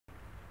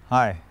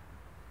Hi,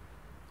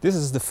 this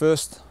is the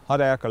first hot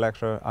air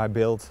collector I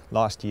built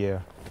last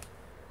year.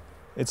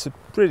 It's a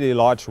pretty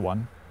large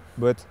one,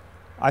 but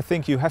I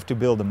think you have to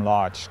build them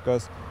large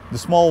because the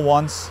small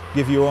ones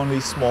give you only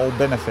small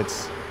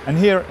benefits. And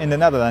here in the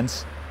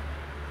Netherlands,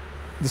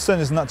 the sun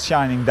is not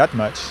shining that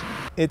much.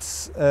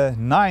 It's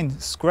 9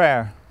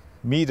 square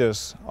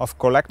meters of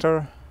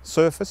collector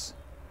surface.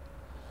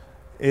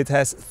 It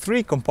has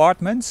 3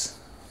 compartments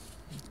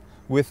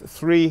with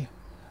 3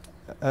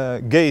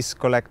 gaze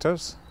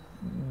collectors.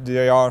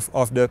 They are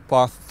of the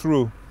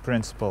pass-through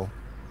principle.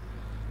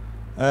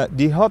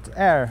 The hot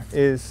air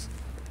is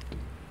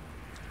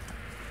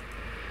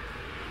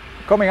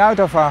coming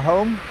out of our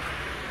home,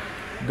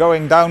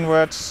 going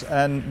downwards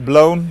and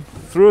blown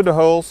through the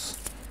holes,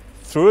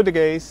 through the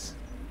gaze,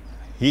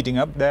 heating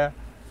up there,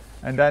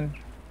 and then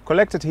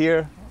collected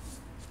here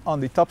on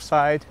the top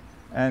side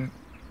and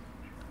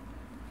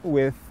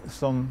with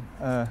some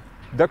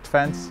duct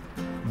fans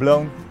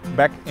blown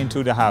back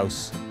into the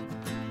house.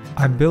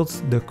 I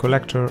built the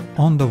collector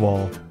on the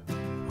wall.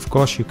 Of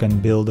course you can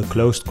build a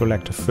closed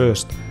collector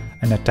first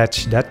and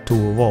attach that to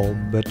a wall,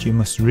 but you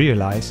must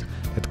realize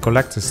that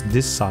collectors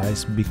this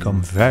size become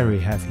very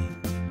heavy.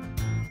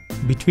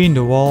 Between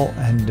the wall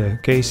and the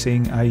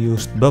casing I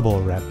used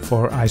bubble wrap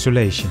for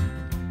isolation.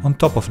 On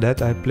top of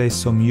that I placed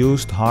some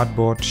used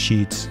hardboard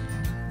sheets.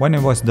 When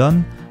it was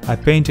done, I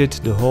painted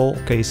the whole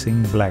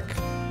casing black.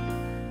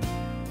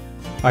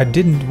 I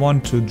didn't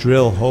want to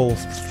drill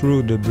holes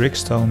through the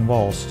brickstone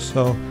walls,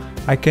 so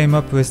I came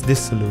up with this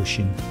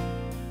solution.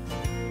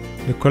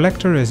 The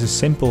collector is a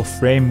simple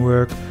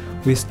framework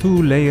with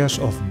 2 layers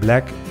of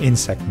black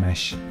insect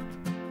mesh.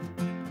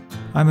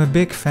 I'm a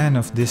big fan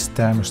of this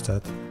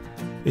thermostat.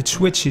 Its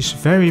switch is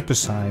very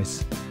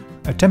precise.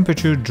 A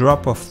temperature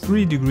drop of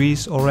 3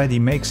 degrees already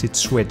makes it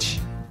switch.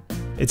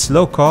 It's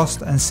low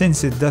cost, and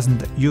since it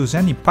doesn't use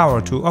any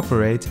power to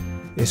operate,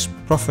 is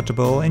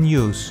profitable in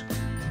use.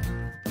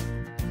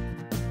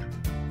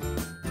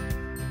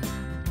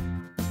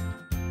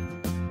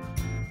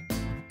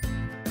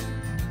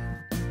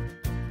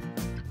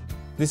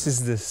 This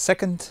is the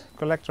second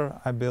collector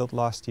I built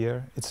last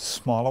year. It's a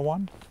smaller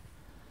one.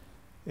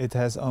 It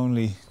has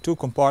only 2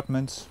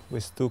 compartments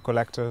with 2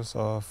 collectors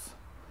of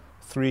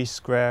 3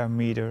 square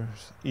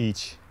meters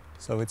each.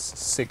 So it's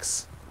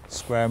 6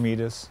 square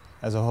meters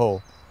as a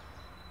whole.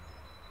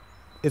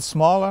 It's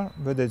smaller,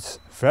 but it's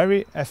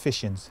very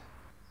efficient.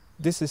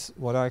 This is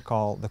what I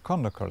call the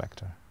Condor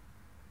collector.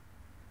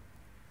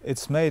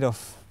 It's made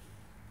of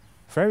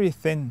very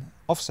thin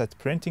offset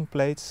printing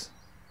plates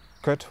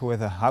cut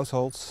with a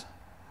household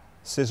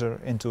scissor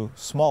into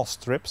small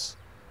strips,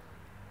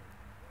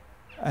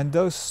 and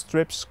those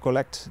strips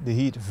collect the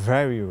heat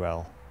very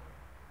well.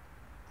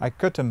 I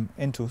cut them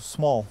into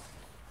small,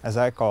 as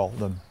I call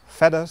them,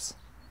 feathers,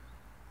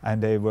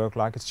 and they work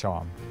like a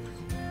charm.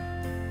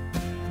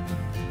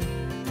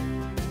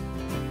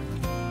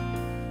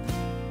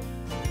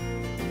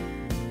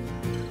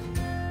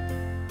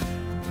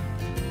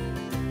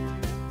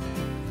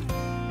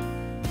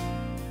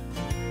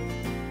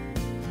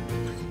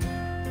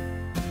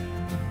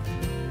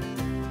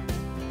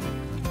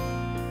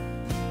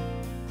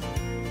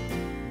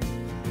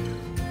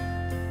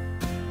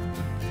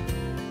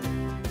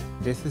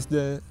 This is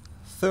the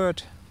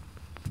 3rd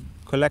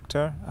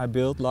collector I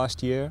built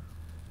last year.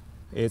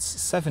 It's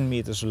 7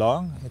 meters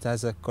long. It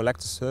has a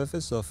collector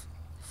surface of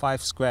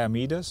 5 square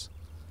meters.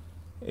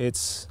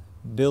 It's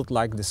built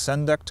like the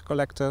sunduct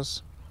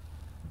collectors.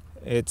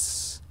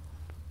 It's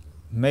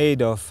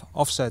made of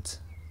offset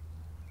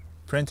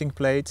printing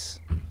plates,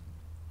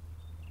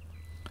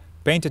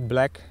 painted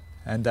black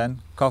and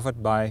then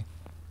covered by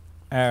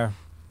air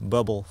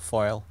bubble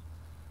foil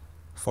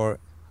for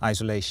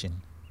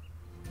isolation.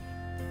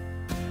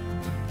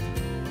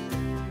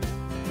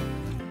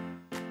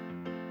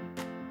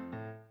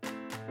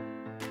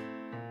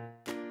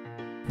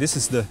 This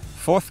is the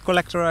 4th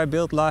collector I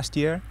built last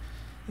year.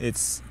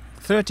 It's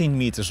 13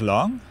 meters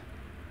long.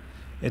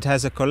 It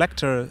has a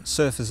collector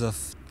surface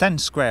of 10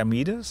 square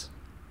meters.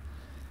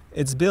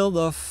 It's built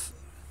of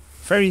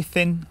very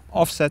thin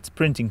offset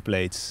printing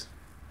plates.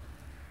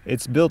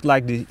 It's built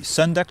like the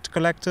sunduct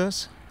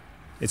collectors.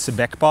 It's a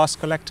backpass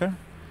collector.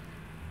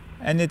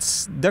 And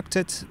it's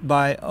ducted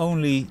by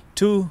only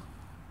 2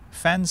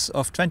 fans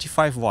of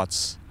 25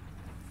 watts.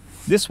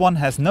 This one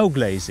has no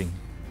glazing.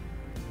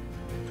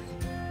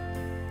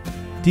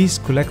 These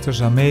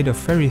collectors are made of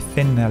very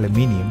thin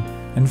aluminium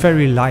and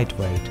very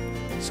lightweight,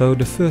 so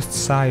the first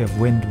sigh of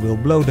wind will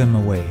blow them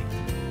away.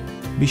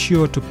 Be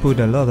sure to put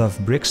a lot of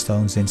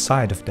brickstones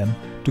inside of them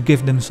to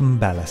give them some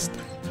ballast.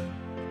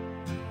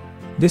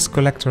 This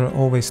collector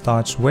always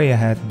starts way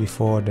ahead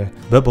before the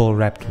bubble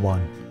wrapped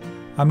one.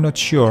 I'm not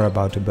sure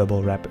about the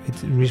bubble wrap, it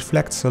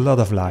reflects a lot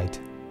of light.